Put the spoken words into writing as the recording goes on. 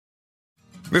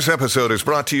This episode is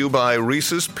brought to you by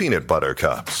Reese's Peanut Butter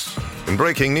Cups. In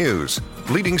breaking news,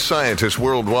 leading scientists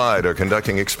worldwide are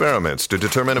conducting experiments to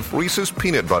determine if Reese's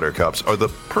Peanut Butter Cups are the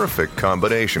perfect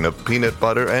combination of peanut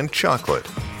butter and chocolate.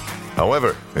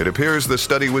 However, it appears the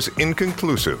study was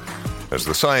inconclusive, as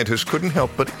the scientists couldn't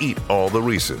help but eat all the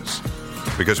Reese's.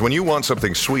 Because when you want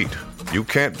something sweet, you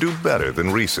can't do better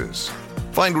than Reese's.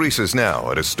 Find Reese's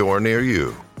now at a store near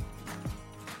you.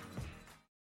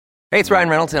 Hey, it's Ryan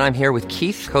Reynolds, and I'm here with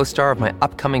Keith, co-star of my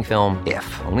upcoming film, If,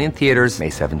 only in theaters May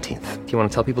 17th. Do you want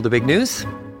to tell people the big news?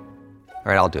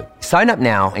 All right, I'll do it. Sign up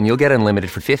now and you'll get unlimited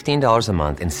for $15 a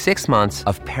month and 6 months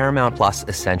of Paramount Plus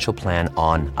Essential Plan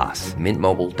on us.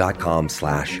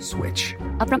 MintMobile.com/switch.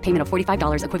 Upfront payment of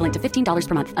 $45 equivalent to $15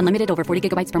 per month. Unlimited over 40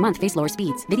 gigabytes per month. Face lower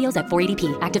speeds. Videos at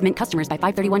 480p. Active Mint customers by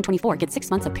 531.24 get 6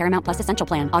 months of Paramount Plus Essential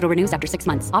Plan. Auto renews after 6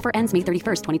 months. Offer ends May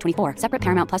 31st, 2024. Separate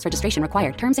Paramount Plus registration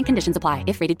required. Terms and conditions apply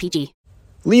if rated PG.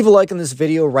 Leave a like on this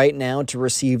video right now to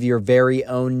receive your very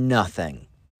own nothing.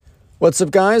 What's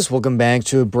up, guys? Welcome back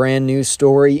to a brand new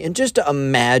story. And just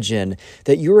imagine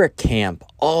that you're at camp,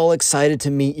 all excited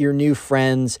to meet your new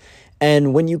friends.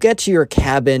 And when you get to your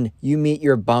cabin, you meet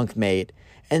your bunkmate.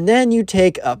 And then you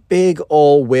take a big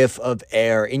ol' whiff of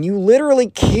air and you literally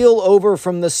keel over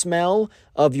from the smell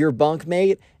of your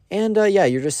bunkmate. And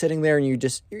you're just sitting there and you're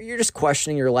just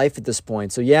questioning your life at this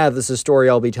point. So yeah, this is a story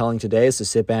I'll be telling today. So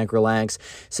sit back, relax,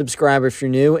 subscribe if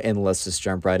you're new, and let's just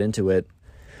jump right into it.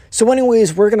 So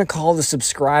anyways, we're going to call the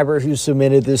subscriber who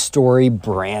submitted this story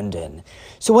Brandon.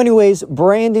 So anyways,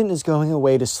 Brandon is going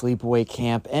away to sleepaway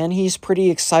camp and he's pretty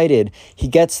excited. He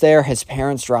gets there, his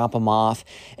parents drop him off,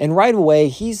 and right away,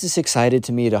 he's just excited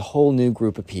to meet a whole new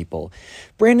group of people.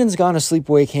 Brandon's gone to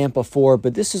sleepaway camp before,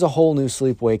 but this is a whole new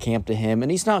sleepaway camp to him,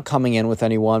 and he's not coming in with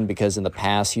anyone because in the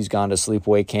past, he's gone to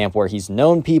sleepaway camp where he's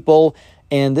known people.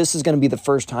 And this is going to be the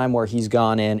first time where he's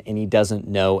gone in and he doesn't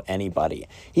know anybody.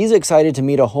 He's excited to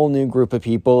meet a whole new group of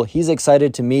people. He's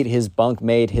excited to meet his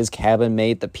bunkmate, his cabin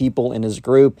mate, the people in his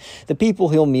group, the people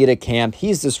he'll meet at camp.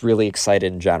 He's just really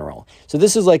excited in general. So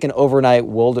this is like an overnight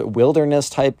wilderness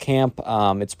type camp.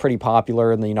 It's pretty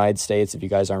popular in the United States if you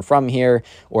guys aren't from here,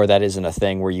 or that isn't a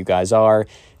thing where you guys are.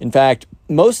 In fact,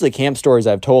 most of the camp stories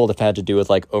I've told have had to do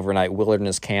with like overnight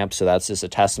wilderness camps, so that's just a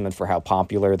testament for how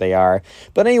popular they are.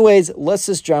 But anyways, let's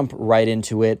just jump right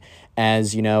into it.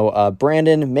 As you know,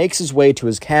 Brandon makes his way to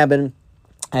his cabin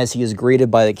as he is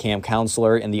greeted by the camp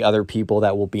counselor and the other people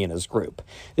that will be in his group.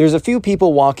 There's a few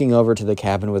people walking over to the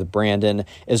cabin with Brandon,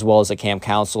 as well as the camp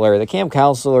counselor. The camp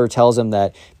counselor tells him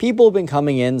that people have been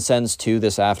coming in since 2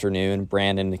 this afternoon.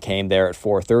 Brandon came there at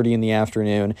 4:30 in the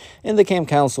afternoon, and the camp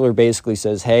counselor basically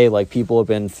says, hey, like people have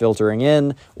been filtering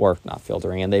in, or not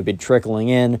filtering in, they've been trickling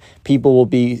in. People will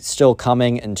be still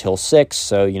coming until 6,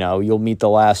 so, you know, you'll meet the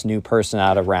last new person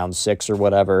out around 6 or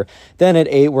whatever. Then at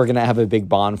 8, we're going to have a big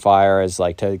bonfire as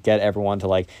like to get everyone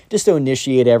to just to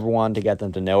initiate everyone, to get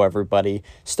them to know everybody,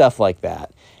 stuff like that.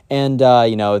 And,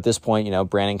 at this point,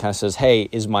 Brandon kind of says, hey,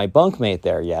 is my bunkmate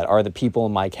there yet? Are the people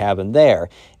in my cabin there?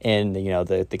 And,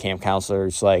 the camp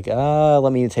counselor's like,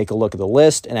 let me take a look at the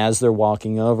list. And as they're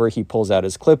walking over, he pulls out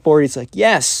his clipboard. He's like,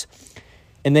 yes.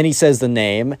 And then he says the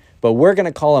name, but we're going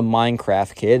to call him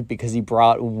Minecraft Kid because he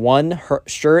brought one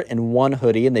shirt and one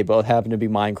hoodie, and they both happen to be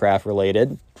Minecraft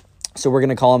related. So we're going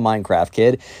to call him Minecraft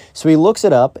Kid. So he looks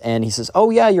it up and he says, oh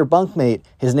yeah, your bunkmate,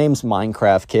 his name's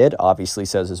Minecraft Kid. Obviously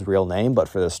says his real name, but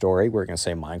for the story, we're going to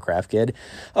say Minecraft Kid.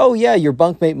 Oh yeah, your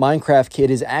bunkmate Minecraft Kid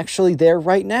is actually there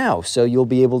right now. So you'll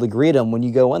be able to greet him when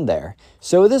you go in there.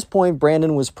 So at this point,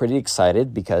 Brandon was pretty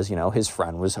excited because, his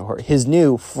friend was, his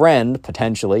new friend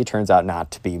potentially, turns out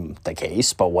not to be the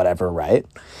case, but whatever, right?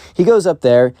 He goes up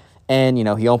there and,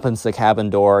 he opens the cabin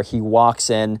door. He walks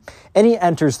in and he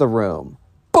enters the room.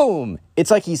 Boom!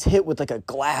 It's like he's hit with like a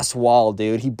glass wall,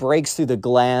 dude. He breaks through the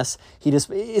glass.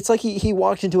 It's like he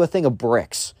walked into a thing of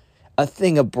bricks. A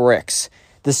thing of bricks.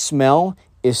 The smell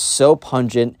is so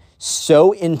pungent,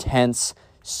 so intense,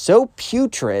 so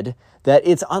putrid that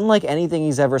it's unlike anything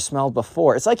he's ever smelled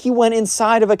before. It's like he went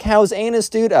inside of a cow's anus,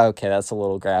 dude. Okay, that's a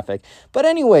little graphic. But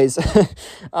anyways,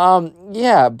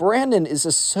 Brandon is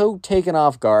just so taken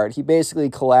off guard. He basically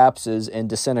collapses and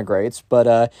disintegrates.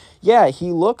 But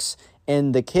he looks,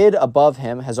 and the kid above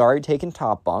him has already taken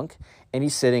top bunk, and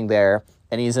he's sitting there,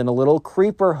 and he's in a little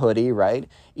creeper hoodie, right?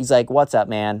 He's like, what's up,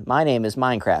 man? My name is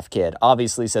Minecraft Kid.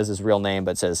 Obviously says his real name,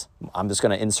 but says, I'm just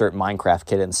going to insert Minecraft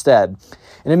Kid instead.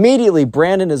 And immediately,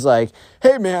 Brandon is like,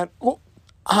 hey, man,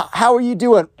 how are you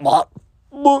doing?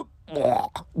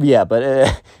 Yeah,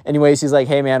 but anyways, he's like,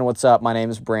 hey, man, what's up? My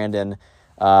name is Brandon.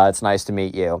 It's nice to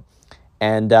meet you.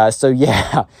 And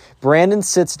Brandon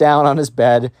sits down on his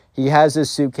bed, He has his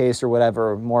suitcase or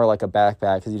whatever, more like a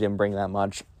backpack because he didn't bring that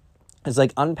much. It's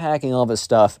like unpacking all of his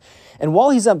stuff. And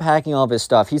while he's unpacking all of his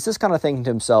stuff, he's just kind of thinking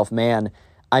to himself, man,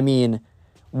 I mean,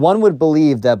 one would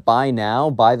believe that by now,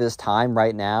 by this time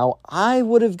right now, I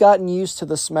would have gotten used to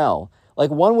the smell.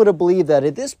 Like one would have believed that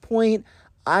at this point,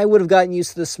 I would have gotten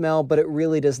used to the smell, but it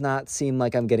really does not seem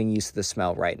like I'm getting used to the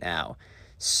smell right now.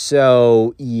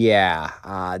 So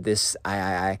yeah, this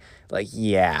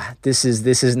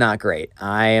is not great.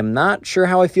 I am not sure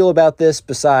how I feel about this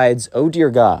besides, oh dear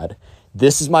God,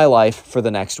 this is my life for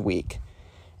the next week.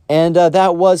 And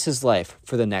that was his life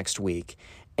for the next week.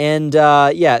 And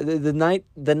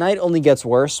the night only gets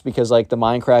worse because like the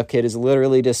Minecraft kid is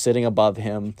literally just sitting above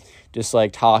him, just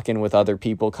like talking with other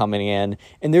people coming in.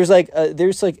 And there's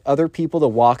other people to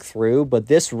walk through, but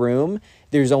this room,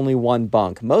 there's only one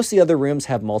bunk. Most of the other rooms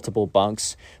have multiple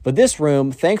bunks, but this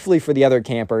room, thankfully for the other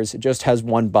campers, just has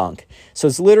one bunk. So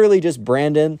it's literally just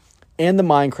Brandon and the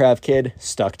Minecraft kid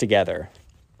stuck together.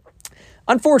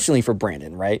 Unfortunately for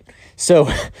Brandon, right?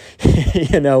 So,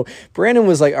 Brandon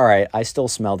was like, all right, I still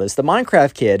smell this. The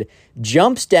Minecraft kid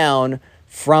jumps down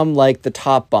from like the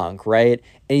top bunk, right?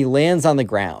 And he lands on the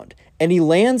ground and he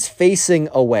lands facing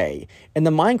away. And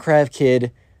the Minecraft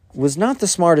kid was not the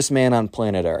smartest man on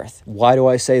planet Earth. Why do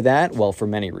I say that? Well, for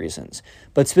many reasons.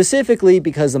 But specifically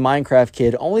because the Minecraft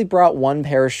kid only brought one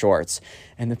pair of shorts.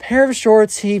 And the pair of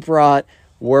shorts he brought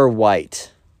were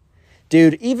white.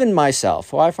 Dude, even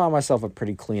myself, well, I found myself a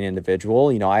pretty clean individual.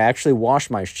 I actually washed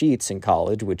my sheets in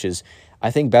college, which is,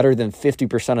 I think, better than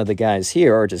 50% of the guys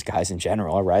here, or just guys in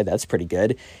general, right? That's pretty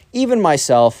good. Even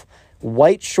myself,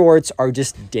 white shorts are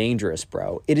just dangerous,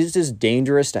 bro. It is just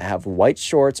dangerous to have white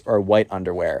shorts or white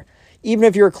underwear. Even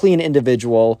if you're a clean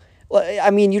individual, I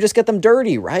mean, you just get them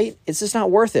dirty, right? It's just not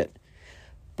worth it.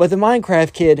 But the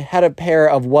Minecraft kid had a pair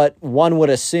of what one would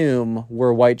assume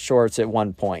were white shorts at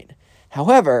one point.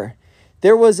 However,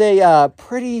 there was a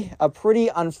pretty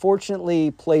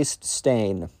unfortunately placed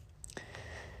stain.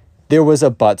 There was a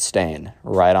butt stain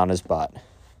right on his butt.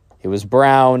 It was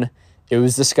brown. It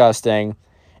was disgusting.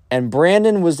 And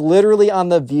Brandon was literally on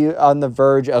the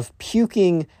verge of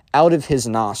puking out of his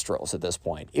nostrils at this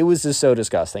point. It was just so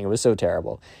disgusting. It was so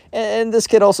terrible. And this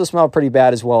kid also smelled pretty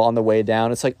bad as well on the way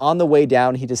down. It's like on the way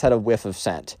down, he just had a whiff of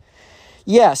scent.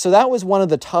 Yeah, so that was one of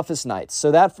the toughest nights. So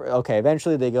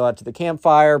eventually they go out to the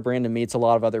campfire. Brandon meets a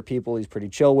lot of other people he's pretty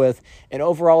chill with. And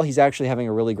overall, he's actually having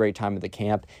a really great time at the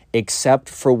camp, except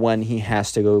for when he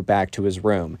has to go back to his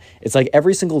room. It's like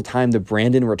every single time that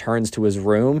Brandon returns to his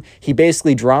room, he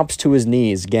basically drops to his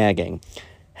knees, gagging.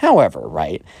 However,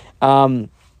 right, the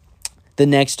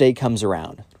next day comes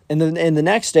around. And the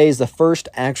next day is the first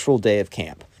actual day of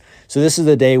camp. So this is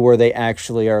the day where they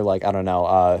actually are like,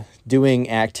 doing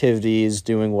activities,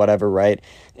 doing whatever, right?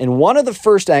 And one of the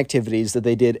first activities that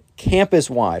they did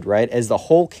campus-wide, right, as the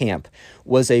whole camp,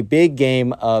 was a big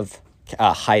game of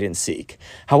hide and seek.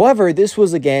 However, this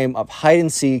was a game of hide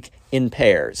and seek in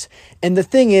pairs. And the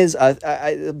thing is,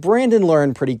 Brandon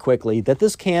learned pretty quickly that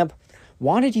this camp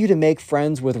wanted you to make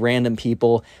friends with random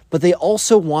people, but they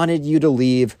also wanted you to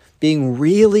leave being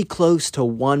really close to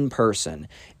one person.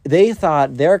 They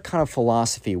thought their kind of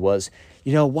philosophy was,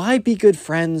 why be good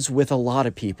friends with a lot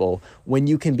of people when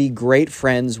you can be great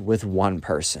friends with one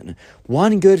person?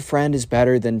 One good friend is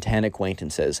better than 10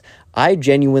 acquaintances. I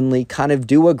genuinely kind of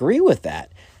do agree with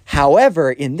that.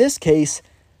 However, in this case,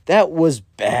 that was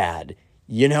bad.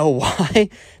 You know why?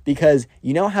 Because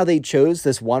you know how they chose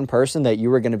this one person that you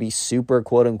were going to be super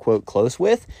quote-unquote close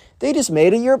with? They just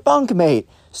made it your bunkmate.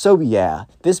 So yeah,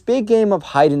 this big game of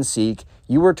hide and seek,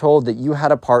 you were told that you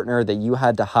had a partner that you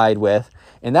had to hide with,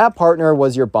 and that partner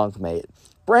was your bunkmate.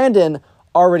 Brandon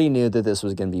already knew that this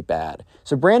was going to be bad.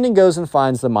 So Brandon goes and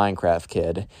finds the Minecraft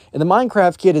kid, and the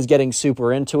Minecraft kid is getting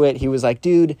super into it. He was like,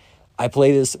 dude, I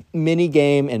play this mini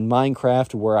game in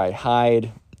Minecraft where I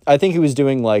hide. I think he was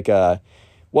doing like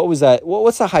what was that?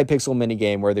 What's the Hypixel mini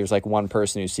game where there's like one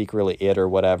person who's secretly it or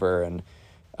whatever, and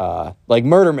like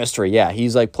murder mystery. Yeah,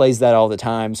 he's like plays that all the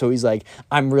time. So he's like,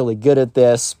 I'm really good at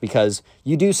this because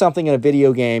you do something in a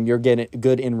video game, you're getting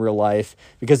good in real life.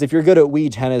 Because if you're good at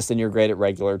Wii tennis, then you're great at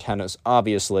regular tennis,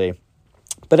 obviously.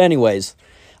 But anyways,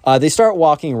 they start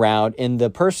walking around, and the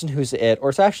person who's it, or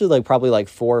it's actually like probably like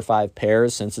 4 or 5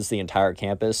 pairs since it's the entire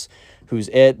campus who's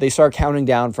it. They start counting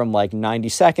down from like 90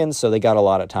 seconds, so they got a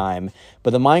lot of time.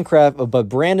 But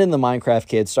Brandon, the Minecraft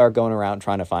kid, start going around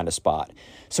trying to find a spot.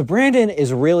 So Brandon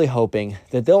is really hoping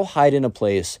that they'll hide in a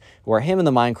place where him and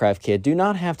the Minecraft kid do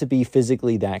not have to be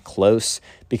physically that close,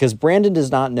 because Brandon does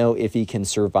not know if he can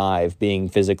survive being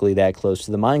physically that close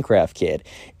to the Minecraft kid.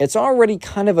 It's already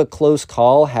kind of a close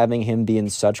call having him be in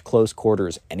such close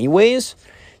quarters anyways.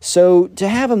 So to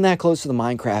have him that close to the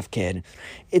Minecraft kid,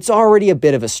 it's already a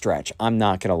bit of a stretch. I'm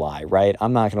not going to lie, right?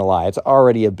 I'm not going to lie. It's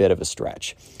already a bit of a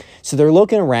stretch. So they're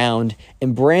looking around,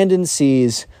 and Brandon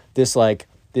sees this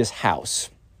house.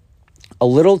 A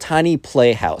little tiny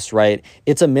playhouse, right?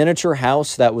 It's a miniature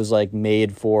house that was like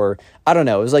made for, I don't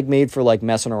know, it was like made for like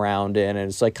messing around in, and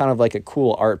it's like kind of like a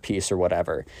cool art piece or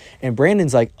whatever. And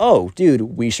Brandon's like, oh, dude,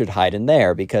 we should hide in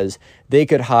there, because they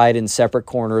could hide in separate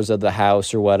corners of the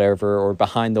house or whatever, or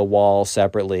behind the wall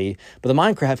separately. But the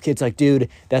Minecraft kid's like, dude,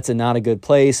 that's not a good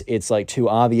place. It's like too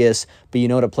obvious. But you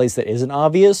know what a place that isn't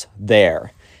obvious?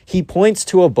 There. He points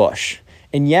to a bush.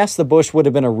 And yes, the bush would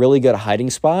have been a really good hiding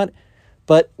spot,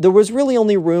 but there was really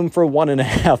only room for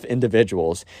 1.5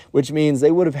 individuals, which means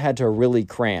they would have had to really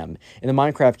cram. And the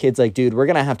Minecraft kid's like, dude, we're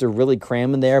going to have to really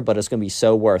cram in there, but it's going to be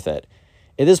so worth it.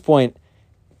 At this point,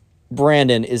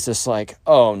 Brandon is just like,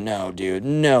 oh no, dude,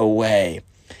 no way.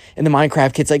 And the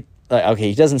Minecraft kid's like, okay,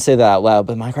 he doesn't say that out loud,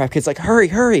 but the Minecraft kid's like, hurry,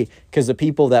 hurry. Because the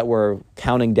people that were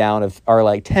counting down are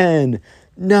like 10,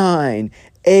 9,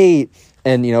 8.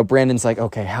 And, Brandon's like,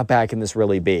 okay, how bad can this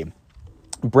really be?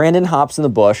 Brandon hops in the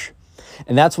bush.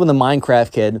 And that's when the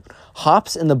Minecraft kid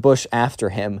hops in the bush after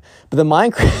him. But the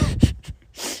Minecraft...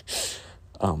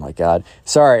 Oh my God.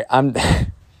 Sorry, I'm...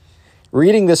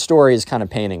 Reading this story is kind of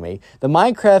paining me. The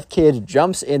Minecraft kid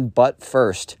jumps in butt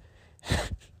first.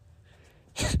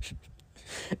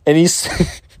 And he's...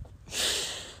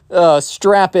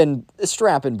 strap in,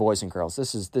 boys and girls.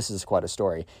 This is quite a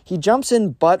story. He jumps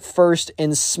in butt first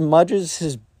and smudges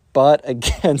his butt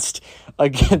against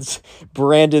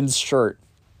Brandon's shirt.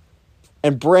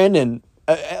 And Brandon,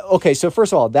 okay, so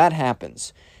first of all, that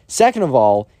happens. Second of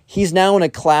all, he's now in a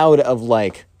cloud of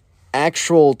like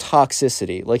actual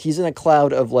toxicity. Like he's in a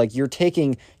cloud of like you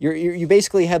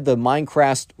basically have the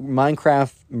Minecraft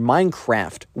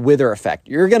wither effect.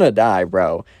 You're gonna die,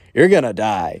 bro. You're gonna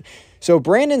die. So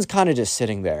Brandon's kind of just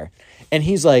sitting there, and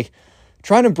he's like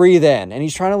trying to breathe in, and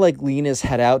he's trying to like lean his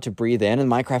head out to breathe in,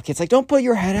 and the Minecraft kid's like, don't put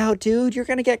your head out, dude. You're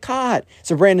gonna get caught.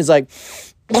 So Brandon's like.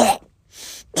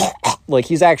 Like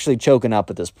he's actually choking up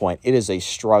at this point. It is a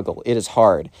struggle. It is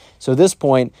hard. So at this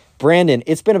point, Brandon,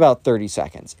 it's been about 30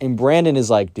 seconds. And Brandon is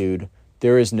like, dude,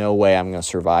 there is no way I'm going to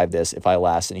survive this if I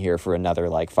last in here for another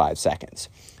like 5 seconds.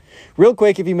 Real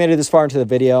quick, if you made it this far into the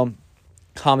video,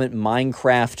 comment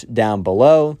Minecraft down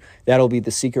below. That'll be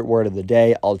the secret word of the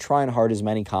day. I'll try and heart as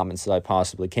many comments as I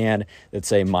possibly can that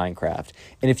say Minecraft.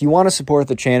 And if you want to support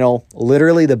the channel,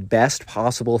 literally the best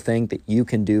possible thing that you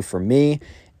can do for me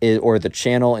or the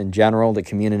channel in general, the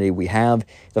community we have,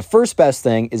 the first best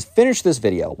thing is finish this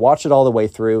video. Watch it all the way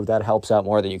through. That helps out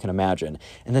more than you can imagine.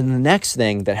 And then the next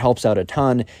thing that helps out a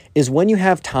ton is when you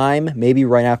have time, maybe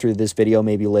right after this video,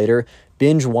 maybe later,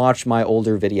 binge watch my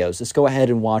older videos. Just go ahead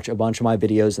and watch a bunch of my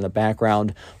videos in the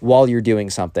background while you're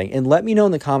doing something. And let me know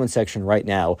in the comment section right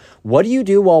now, what do you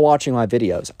do while watching my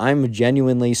videos? I'm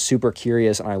genuinely super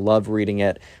curious and I love reading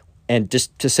it. And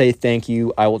just to say thank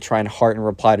you, I will try and heart and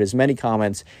reply to as many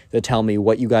comments that tell me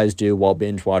what you guys do while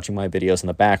binge watching my videos in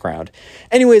the background.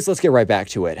 Anyways, let's get right back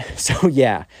to it. So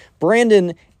yeah,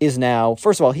 Brandon is now,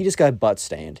 first of all, he just got butt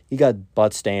stained. He got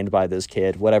butt stained by this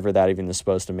kid, whatever that even is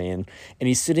supposed to mean. And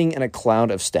he's sitting in a cloud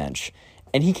of stench.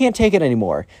 And he can't take it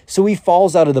anymore. So he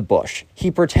falls out of the bush. He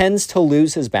pretends to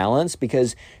lose his balance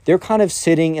because they're kind of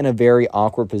sitting in a very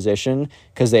awkward position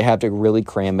because they have to really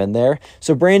cram in there.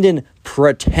 So Brandon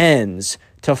pretends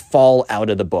to fall out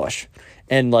of the bush.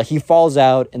 And like he falls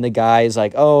out and the guy is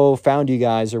like, oh, found you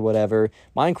guys or whatever.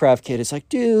 Minecraft kid is like,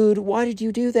 dude, why did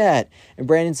you do that? And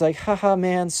Brandon's like, haha,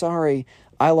 man, sorry.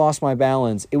 I lost my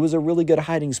balance. It was a really good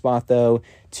hiding spot though.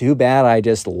 Too bad I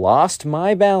just lost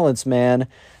my balance, man.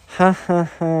 Ha ha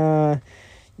ha.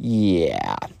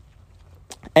 Yeah.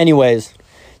 Anyways,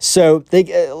 so they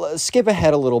skip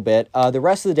ahead a little bit. The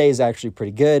rest of the day is actually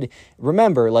pretty good.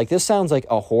 Remember, like this sounds like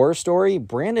a horror story.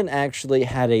 Brandon actually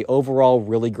had a overall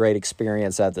really great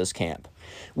experience at this camp,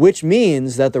 which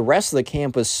means that the rest of the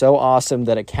camp was so awesome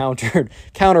that it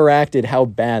counteracted how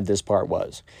bad this part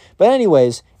was. But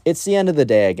anyways, it's the end of the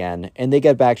day again, and they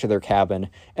get back to their cabin,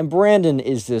 and Brandon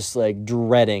is just, like,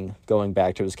 dreading going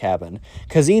back to his cabin,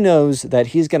 because he knows that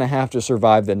he's going to have to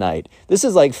survive the night. This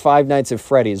is like Five Nights at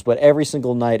Freddy's, but every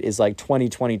single night is, like,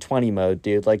 20-20-20 mode,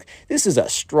 dude. Like, this is a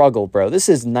struggle, bro. This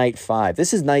is night 5.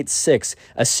 This is night 6,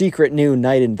 a secret new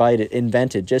night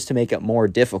invented just to make it more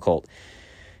difficult.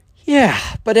 Yeah,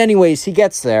 but anyways, he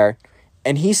gets there,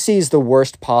 and he sees the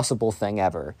worst possible thing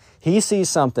ever. He sees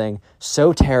something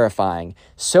so terrifying,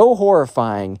 so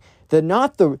horrifying, that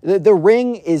the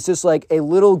ring is just like a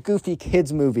little goofy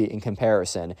kids movie in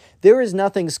comparison. There is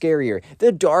nothing scarier.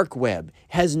 The dark web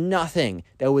has nothing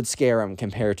that would scare him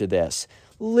compared to this.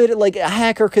 like a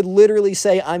hacker could literally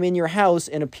say, I'm in your house,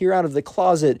 and appear out of the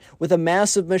closet with a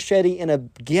massive machete and a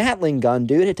Gatling gun,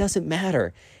 dude. It doesn't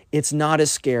matter. It's not as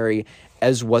scary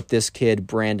as what this kid,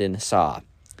 Brandon, saw.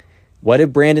 What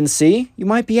did Brandon see? You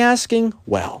might be asking.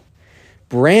 Well,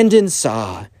 Brandon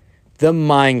saw the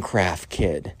Minecraft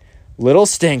kid. Little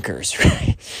Stinkers,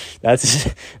 right?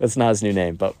 That's not his new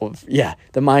name, but yeah,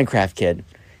 the Minecraft kid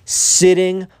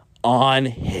sitting on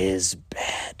his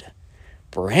bed.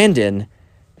 Brandon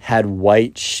had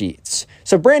white sheets.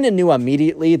 So Brandon knew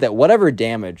immediately that whatever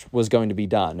damage was going to be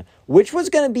done, which was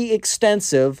going to be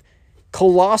extensive,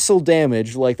 colossal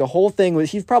damage, like the whole thing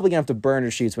was, he's probably gonna have to burn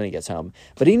his sheets when he gets home,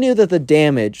 but he knew that the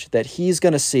damage that he's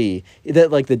gonna see,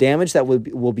 that like the damage that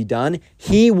will be done,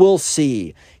 he will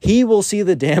see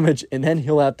the damage, and then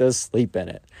he'll have to sleep in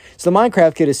it. So the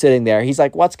Minecraft kid is sitting there. He's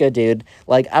like, what's good, dude?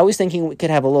 Like, I was thinking we could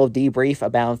have a little debrief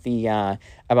about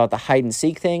the hide and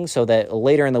seek thing, so that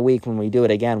later in the week when we do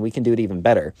it again, we can do it even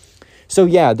better. So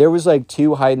yeah, there was like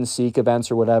 2 hide and seek events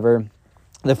or whatever.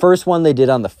 The first one they did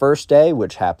on the first day,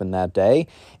 which happened that day.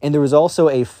 And there was also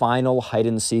a final hide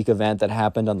and seek event that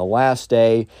happened on the last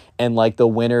day. And like the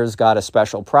winners got a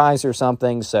special prize or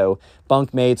something. So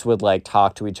bunkmates would like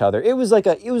talk to each other. It was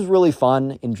really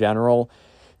fun in general.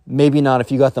 Maybe not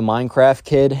if you got the Minecraft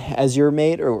kid as your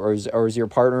mate or as your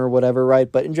partner or whatever, right?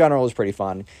 But in general, it was pretty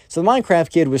fun. So the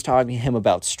Minecraft kid was talking to him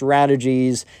about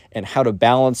strategies and how to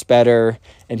balance better.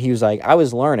 And he was like, I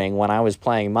was learning when I was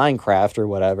playing Minecraft or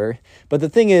whatever. But the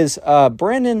thing is,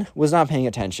 Brandon was not paying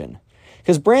attention.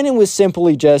 Because Brandon was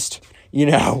simply just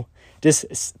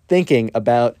thinking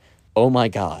about, oh my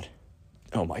God.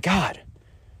 Oh my God.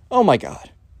 Oh my God.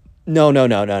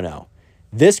 No.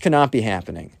 This cannot be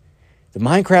happening. The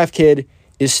Minecraft kid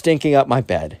is stinking up my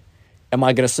bed. Am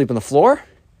I going to sleep on the floor?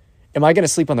 Am I going to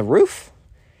sleep on the roof?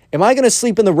 Am I going to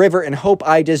sleep in the river and hope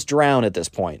I just drown at this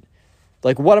point?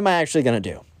 Like, what am I actually going to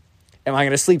do? Am I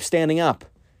going to sleep standing up?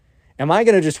 Am I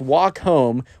going to just walk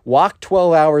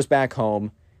 12 hours back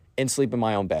home and sleep in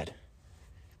my own bed?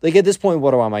 Like, at this point,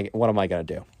 what am I going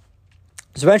to do?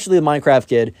 So eventually the Minecraft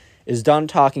kid is done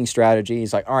talking strategy.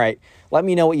 He's like, all right, let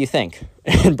me know what you think.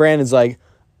 And Brandon's like,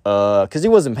 because he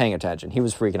wasn't paying attention. He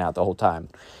was freaking out the whole time.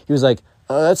 He was like,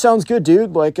 that sounds good,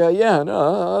 dude. Like, yeah,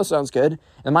 no, that sounds good.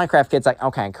 And the Minecraft kid's like,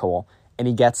 okay, cool. And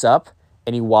he gets up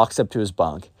and he walks up to his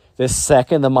bunk. The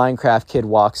second the Minecraft kid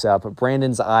walks up,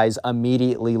 Brandon's eyes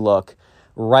immediately look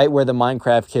right where the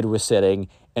Minecraft kid was sitting.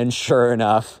 And sure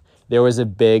enough, there was a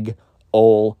big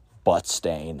old butt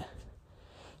stain.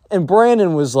 And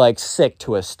Brandon was like sick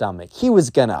to his stomach. He was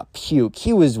gonna puke.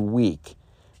 He was weak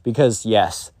because,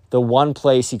 yes, the one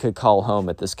place he could call home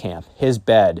at this camp, his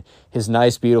bed, his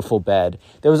nice, beautiful bed,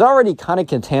 that was already kind of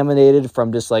contaminated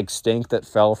from just like stink that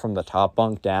fell from the top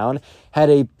bunk down, had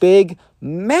a big,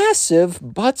 massive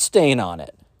butt stain on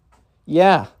it.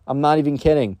 Yeah, I'm not even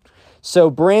kidding. So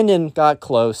Brandon got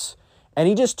close and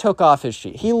he just took off his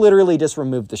sheet. He literally just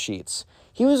removed the sheets.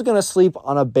 He was going to sleep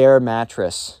on a bare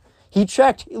mattress.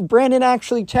 Brandon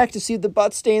actually checked to see if the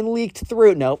butt stain leaked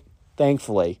through. Nope,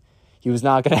 thankfully. He was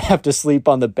not going to have to sleep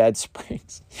on the bed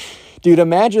springs. Dude,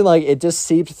 imagine like it just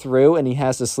seeped through and he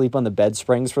has to sleep on the bed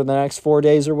springs for the next 4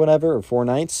 days or whatever, or 4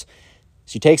 nights.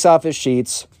 So he takes off his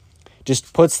sheets,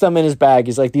 just puts them in his bag.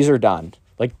 He's like, these are done.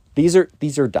 Like, these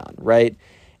are done, right?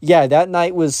 Yeah, that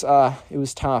night was, it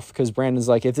was tough because Brandon's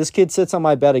like, if this kid sits on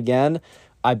my bed again,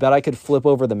 I bet I could flip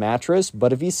over the mattress.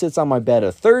 But if he sits on my bed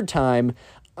a third time,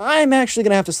 I'm actually going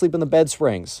to have to sleep in the bed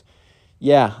springs.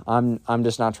 Yeah, I'm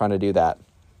just not trying to do that.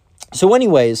 So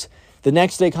anyways, the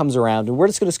next day comes around, and we're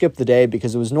just going to skip the day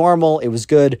because it was normal, it was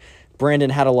good.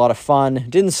 Brandon had a lot of fun,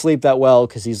 didn't sleep that well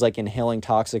because he's like inhaling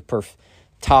toxic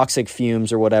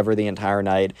fumes or whatever the entire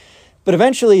night. But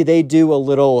eventually they do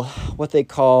what they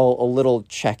call a little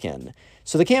check-in.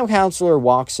 So the camp counselor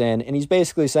walks in, and he's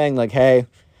basically saying like, hey,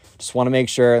 just want to make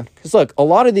sure. Because look, a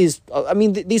lot of these,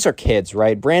 these are kids,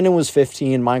 right? Brandon was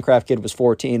 15, Minecraft kid was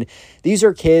 14. These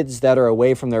are kids that are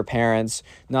away from their parents,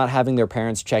 not having their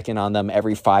parents check in on them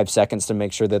every 5 seconds to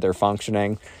make sure that they're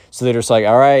functioning. So they're just like,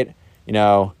 all right,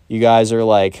 you guys are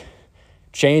like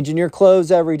changing your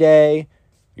clothes every day.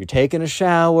 You're taking a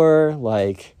shower.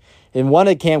 Like, and one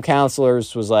of the camp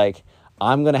counselors was like,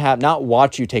 I'm going to not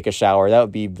watch you take a shower. That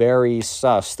would be very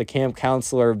sus. The camp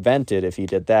counselor vented if he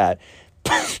did that.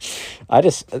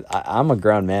 I'm a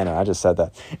grown man and I just said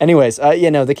that. Anyways,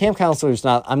 the camp counselor's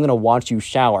not, I'm going to watch you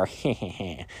shower.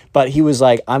 But he was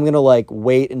like, I'm going to like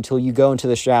wait until you go into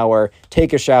the shower,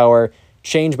 take a shower,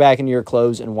 change back into your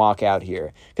clothes and walk out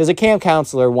here. Because the camp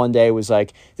counselor one day was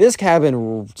like, this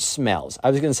cabin smells. I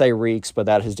was going to say reeks, but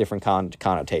that has different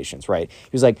connotations, right? He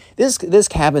was like, this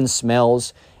cabin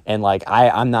smells And, like,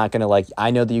 I'm not going to, like, I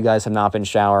know that you guys have not been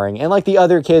showering. And, like, the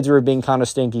other kids were being kind of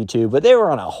stinky too, but they were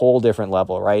on a whole different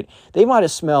level, right? They might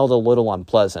have smelled a little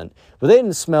unpleasant, but they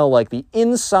didn't smell like the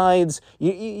insides.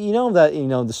 You know that,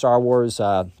 the Star Wars,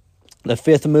 the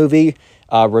fifth movie,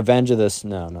 Revenge of this,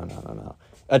 no.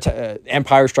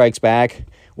 Empire Strikes Back,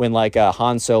 when, like,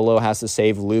 Han Solo has to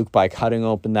save Luke by cutting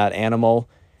open that animal.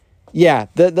 Yeah,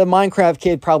 the Minecraft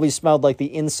kid probably smelled like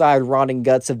the inside rotting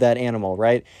guts of that animal,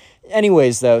 right?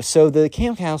 Anyways, though, so the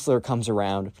camp counselor comes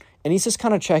around, and he's just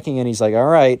kind of checking in. He's like, all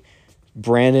right,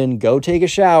 Brandon, go take a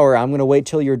shower. I'm going to wait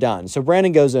till you're done. So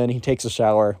Brandon goes in, he takes a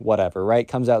shower, whatever, right?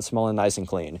 Comes out smelling nice and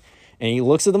clean. And he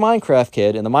looks at the Minecraft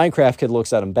kid, and the Minecraft kid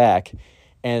looks at him back.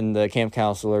 And the camp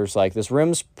counselor's like, this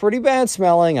room's pretty bad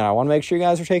smelling, and I want to make sure you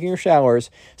guys are taking your showers.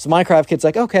 So the Minecraft kid's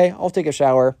like, okay, I'll take a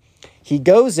shower. He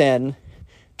goes in,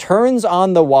 turns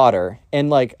on the water, and,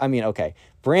 like, okay,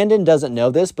 Brandon doesn't know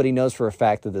this, but he knows for a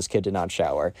fact that this kid did not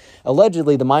shower.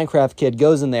 Allegedly, the Minecraft kid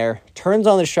goes in there, turns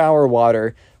on the shower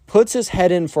water, puts his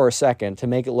head in for a second to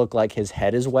make it look like his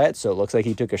head is wet, so it looks like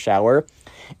he took a shower,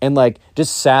 and, like,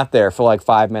 just sat there for, like,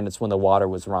 5 minutes when the water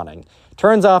was running.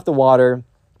 Turns off the water,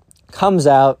 comes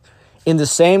out in the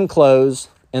same clothes,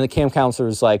 and the camp counselor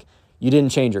is like, you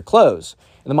didn't change your clothes.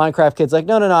 And the Minecraft kid's like,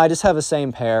 no, I just have the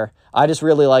same pair. I just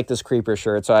really like this creeper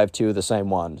shirt, so I have two of the same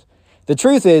ones. The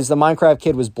truth is, the Minecraft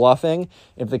kid was bluffing.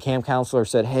 If the camp counselor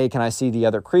said, hey, can I see the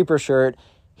other creeper shirt?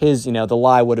 His, the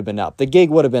lie would have been up. The gig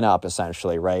would have been up,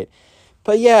 essentially, right?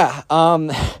 But yeah,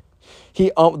 the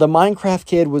Minecraft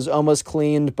kid was almost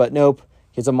cleaned, but nope,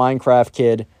 he's a Minecraft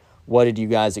kid. What did you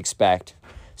guys expect?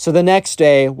 So the next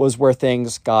day was where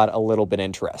things got a little bit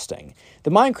interesting. The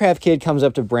Minecraft kid comes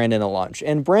up to Brandon at lunch,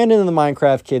 and Brandon and the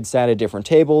Minecraft kid sat at different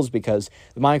tables because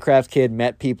the Minecraft kid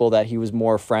met people that he was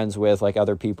more friends with, like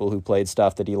other people who played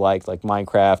stuff that he liked, like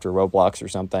Minecraft or Roblox or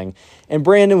something. And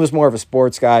Brandon was more of a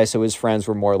sports guy, so his friends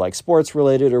were more like sports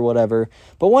related or whatever.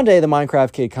 But one day the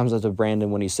Minecraft kid comes up to Brandon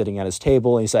when he's sitting at his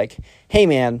table, and he's like, hey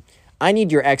man, I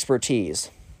need your expertise.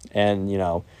 And,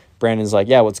 Brandon's like,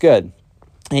 yeah, what's good?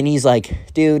 And he's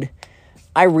like, dude,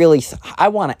 I want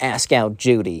to ask out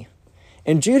Judy.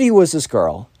 And Judy was this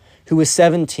girl who was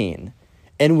 17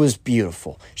 and was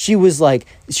beautiful. She was like,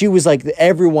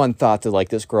 everyone thought that, like,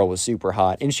 this girl was super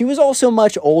hot. And she was also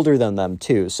much older than them,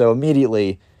 too. So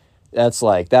immediately, that's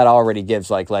like, that already gives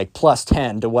like plus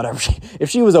 10 to whatever. If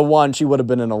she was a 1, she would have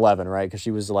been an 11, right? Because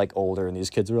she was, like, older, and these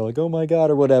kids were like, oh my God,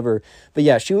 or whatever. But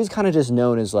yeah, she was kind of just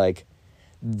known as, like,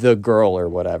 the girl or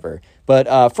whatever.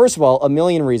 But first of all, a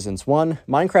million reasons. 1,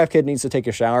 Minecraft kid needs to take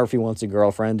a shower if he wants a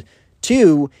girlfriend.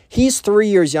 2, he's 3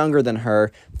 years younger than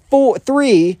her.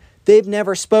 3, they've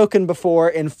never spoken before.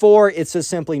 And 4, it's just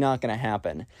simply not going to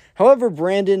happen. However,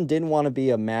 Brandon didn't want to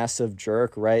be a massive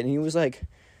jerk, right? And he was like,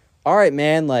 all right,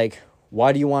 man, like,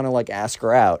 why do you want to, like, ask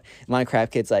her out?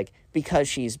 Minecraft kid's like, because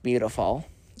she's beautiful.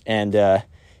 And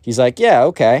he's like, yeah,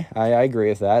 okay, I agree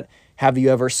with that. Have you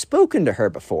ever spoken to her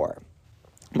before?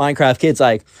 Minecraft kid's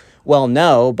like, well,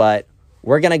 no, but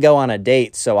we're going to go on a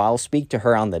date, so I'll speak to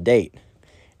her on the date.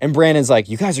 And Brandon's like,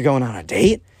 you guys are going on a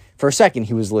date? For a second,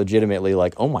 he was legitimately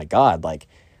like, oh my God, like,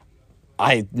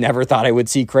 I never thought I would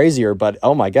see crazier, but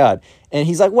oh my God. And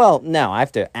he's like, well, no, I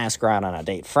have to ask her out on a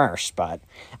date first, but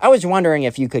I was wondering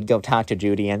if you could go talk to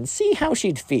Judy and see how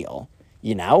she'd feel,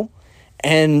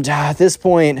 And at this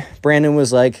point, Brandon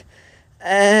was like,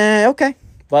 okay,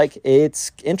 like,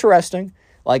 it's interesting.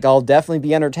 Like, I'll definitely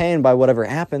be entertained by whatever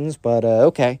happens, but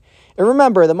okay. And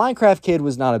remember, the Minecraft kid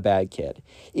was not a bad kid.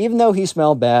 Even though he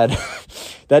smelled bad,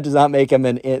 that does not make him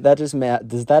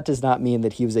that does not mean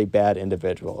that he was a bad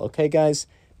individual. Okay, guys?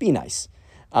 Be nice.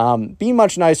 Be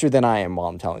much nicer than I am while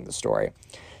I'm telling the story.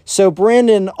 So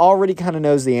Brandon already kind of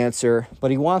knows the answer,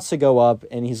 but he wants to go up,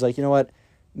 and he's like, you know what?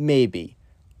 Maybe.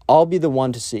 I'll be the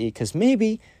one to see, because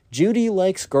maybe Judy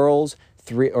likes girls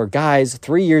guys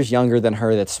 3 years younger than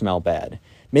her that smell bad.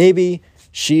 Maybe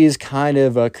she's kind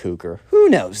of a cougar. Who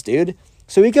knows, dude?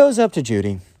 So he goes up to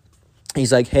Judy.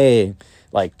 He's like, hey,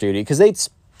 like, Judy, because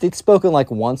they'd spoken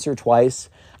like once or twice.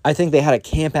 I think they had a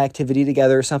camp activity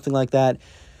together or something like that.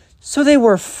 So they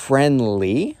were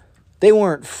friendly. They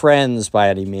weren't friends by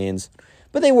any means,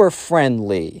 but they were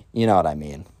friendly. You know what I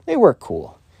mean? They were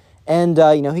cool. And,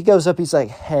 he goes up, he's like,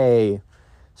 hey,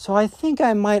 so I think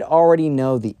I might already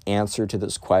know the answer to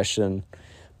this question,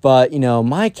 but,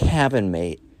 my cabin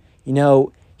mate,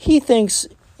 he thinks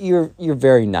you're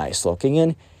very nice looking,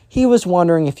 and he was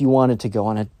wondering if you wanted to go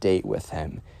on a date with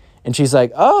him. And she's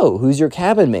like, oh, who's your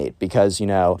cabin mate? Because,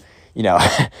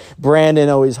 Brandon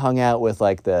always hung out with,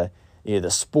 like, the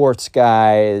sports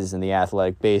guys and the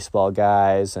athletic baseball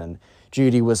guys, and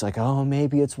Judy was like, oh,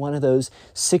 maybe it's one of those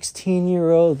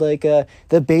 16-year-old, like,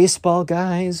 the baseball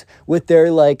guys with their,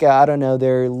 like, I don't know,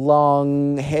 their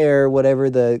long hair, what are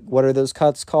those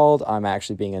cuts called? I'm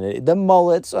actually being an idiot. The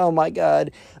mullets, oh my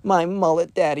God, my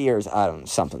mullet daddy ears. I don't know,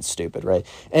 something stupid, right?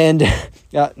 And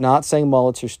not saying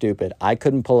mullets are stupid. I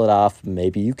couldn't pull it off.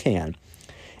 Maybe you can.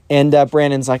 And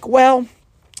Brandon's like, well,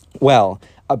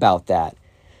 about that.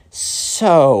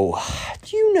 So,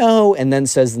 do you know, and then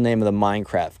says the name of the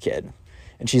Minecraft kid.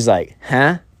 And she's like,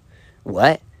 huh?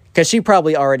 What? Because she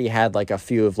probably already had, like, a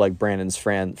few of, like, Brandon's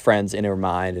friends in her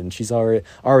mind, and she's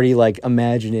already, like,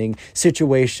 imagining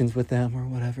situations with them or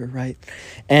whatever, right?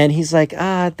 And he's like,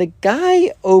 the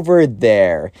guy over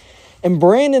there. And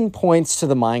Brandon points to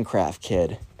the Minecraft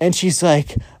kid, and she's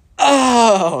like,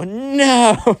 oh,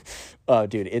 no. Oh,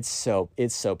 dude, it's so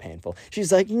painful.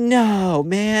 She's like, no,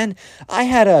 man,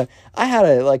 I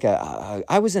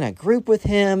was in a group with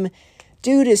him.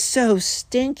 Dude is so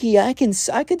stinky. I can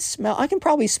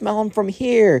probably smell him from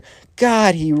here.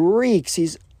 God, he reeks.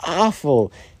 He's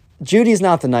awful. Judy's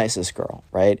not the nicest girl,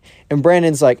 right? And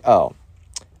Brandon's like, oh,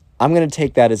 I'm going to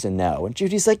take that as a no. And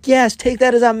Judy's like, yes, take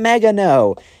that as a mega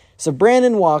no. So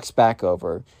Brandon walks back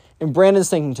over, and Brandon's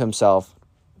thinking to himself,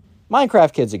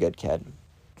 Minecraft kid's a good kid.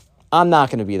 I'm not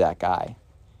going to be that guy,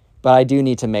 but I do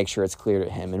need to make sure it's clear to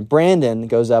him. And Brandon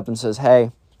goes up and says,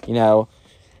 hey,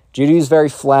 Judy's very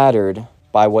flattered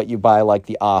by like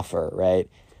the offer, right?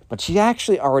 But she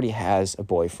actually already has a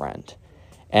boyfriend.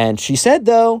 And she said,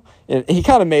 though, he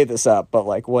kind of made this up, but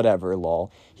like, whatever, lol.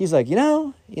 He's like,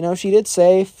 she did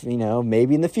say,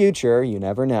 maybe in the future, you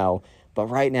never know. But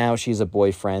right now she's a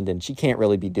boyfriend and she can't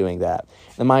really be doing that.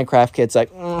 The Minecraft kid's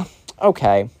like,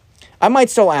 okay, I might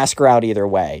still ask her out either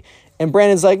way. And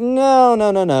Brandon's like,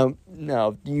 no,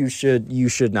 you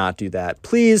should not do that.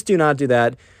 Please do not do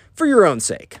that for your own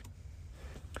sake.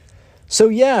 So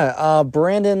yeah,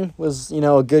 Brandon was,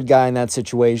 a good guy in that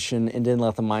situation and didn't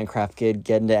let the Minecraft kid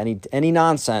get into any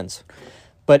nonsense.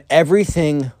 But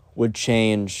everything would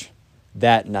change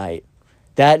that night.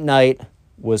 That night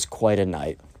was quite a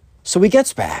night. So he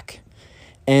gets back,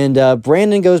 and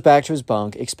Brandon goes back to his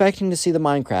bunk, expecting to see the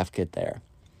Minecraft kid there.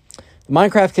 The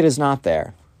Minecraft kid is not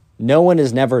there. No one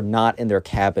is never not in their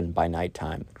cabin by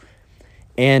nighttime.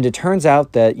 And it turns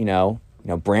out that,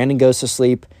 Brandon goes to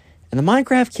sleep, and the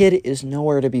Minecraft kid is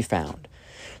nowhere to be found.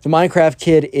 The Minecraft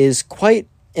kid is quite,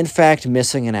 in fact,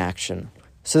 missing in action.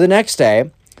 So the next day,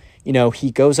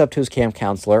 he goes up to his camp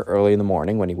counselor early in the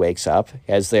morning when he wakes up,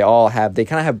 as they kind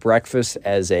of have breakfast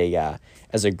as a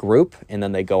group, and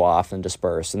then they go off and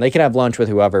disperse. And they can have lunch with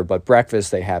whoever, but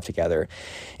breakfast they have together.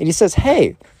 And he says,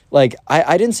 hey,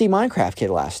 I didn't see Minecraft kid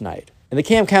last night. And the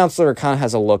camp counselor kind of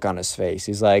has a look on his face.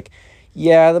 He's like,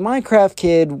 yeah, the Minecraft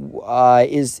kid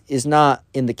is not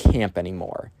in the camp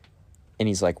anymore. And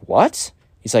he's like, what?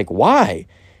 He's like, why?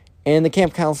 And the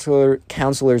camp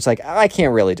counselor's like, I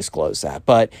can't really disclose that,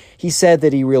 but he said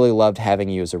that he really loved having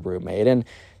you as a roommate. And,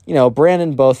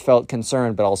 Brandon both felt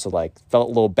concerned, but also, felt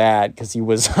a little bad because he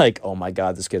was like, oh my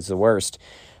God, this kid's the worst.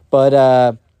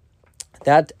 But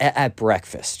that at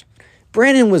breakfast,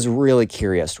 Brandon was really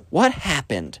curious. What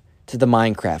happened to the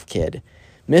Minecraft kid,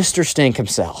 Mr. Stink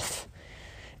himself?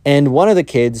 And one of the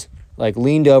kids,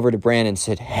 leaned over to Brandon and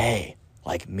said, hey,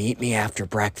 meet me after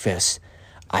breakfast.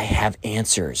 I have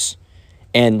answers.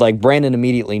 And, Brandon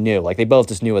immediately knew. They both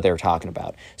just knew what they were talking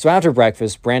about. So after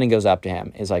breakfast, Brandon goes up to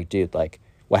him. He's like, dude,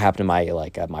 what happened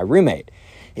to my roommate?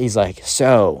 He's like,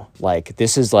 so,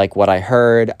 this is, what I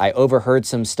heard. I overheard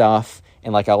some stuff.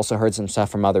 And, I also heard some stuff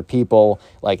from other people.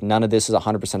 None of this is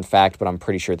 100% fact, but I'm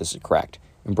pretty sure this is correct.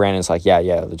 And Brandon's like, yeah,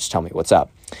 just tell me what's up.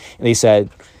 And he said,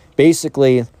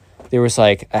 basically, there was,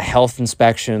 a health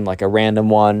inspection, a random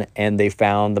one, and they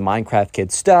found the Minecraft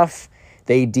kid stuff.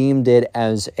 They deemed it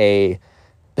as a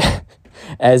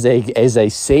as a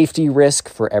safety risk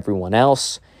for everyone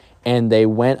else. And they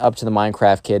went up to the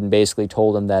Minecraft kid and basically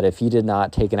told him that if he did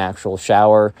not take an actual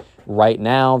shower right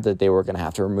now, that they were going to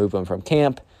have to remove him from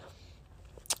camp.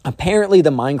 Apparently,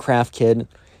 the Minecraft kid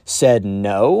said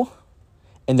no,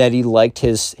 and that he liked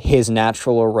his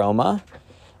natural aroma.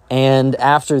 And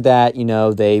after that,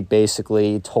 they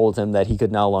basically told him that he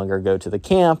could no longer go to the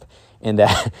camp, and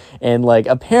that,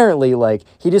 apparently,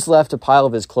 he just left a pile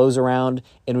of his clothes around,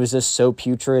 and it was just so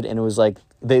putrid, and it was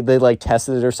they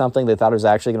tested it or something. They thought it was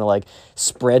actually going to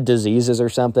spread diseases or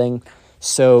something.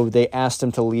 So they asked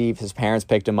him to leave. His parents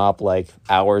picked him up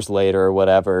hours later or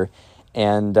whatever.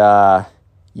 And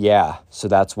yeah, so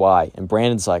that's why. And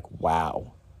Brandon's like,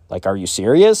 wow, Like, are you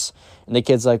serious? And the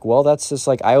kid's like, well, that's just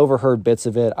like, I overheard bits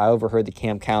of it. I overheard the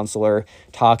camp counselor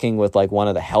talking with like one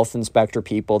of the health inspector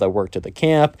people that worked at the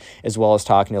camp, as well as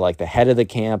talking to like the head of the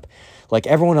camp. Like,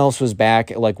 everyone else was back,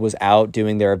 like was out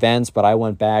doing their events, but I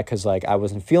went back because like I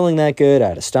wasn't feeling that good. I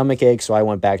had a stomach ache, so I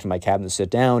went back to my cabin to sit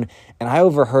down, and I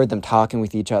overheard them talking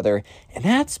with each other, and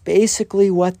that's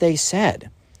basically what they said.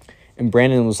 And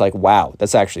Brandon was like, wow,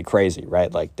 that's actually crazy,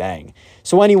 right? Like, dang.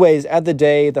 So anyways, at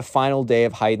the final day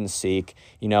of hide and seek,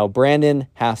 you know, Brandon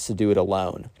has to do it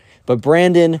alone. But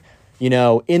Brandon, you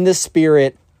know, in the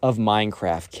spirit of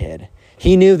Minecraft Kid,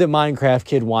 he knew that Minecraft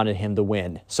Kid wanted him to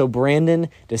win. So Brandon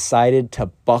decided to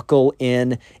buckle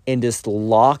in and just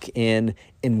lock in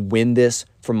and win this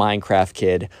for Minecraft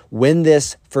Kid. Win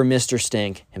this for Mr.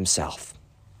 Stink himself.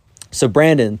 So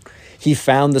Brandon, he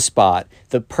found the spot,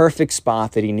 the perfect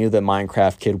spot that he knew that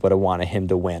Minecraft Kid would have wanted him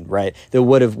to win, right?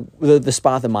 The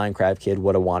spot that Minecraft Kid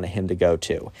would have wanted him to go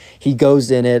to. He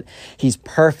goes in it. He's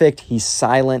perfect. He's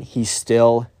silent. He's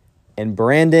still. And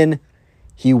Brandon,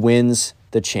 he wins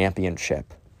the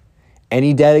championship. And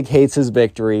he dedicates his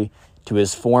victory to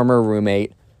his former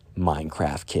roommate,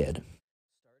 Minecraft Kid.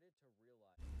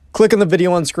 Click on the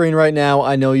video on screen right now.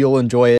 I know you'll enjoy it.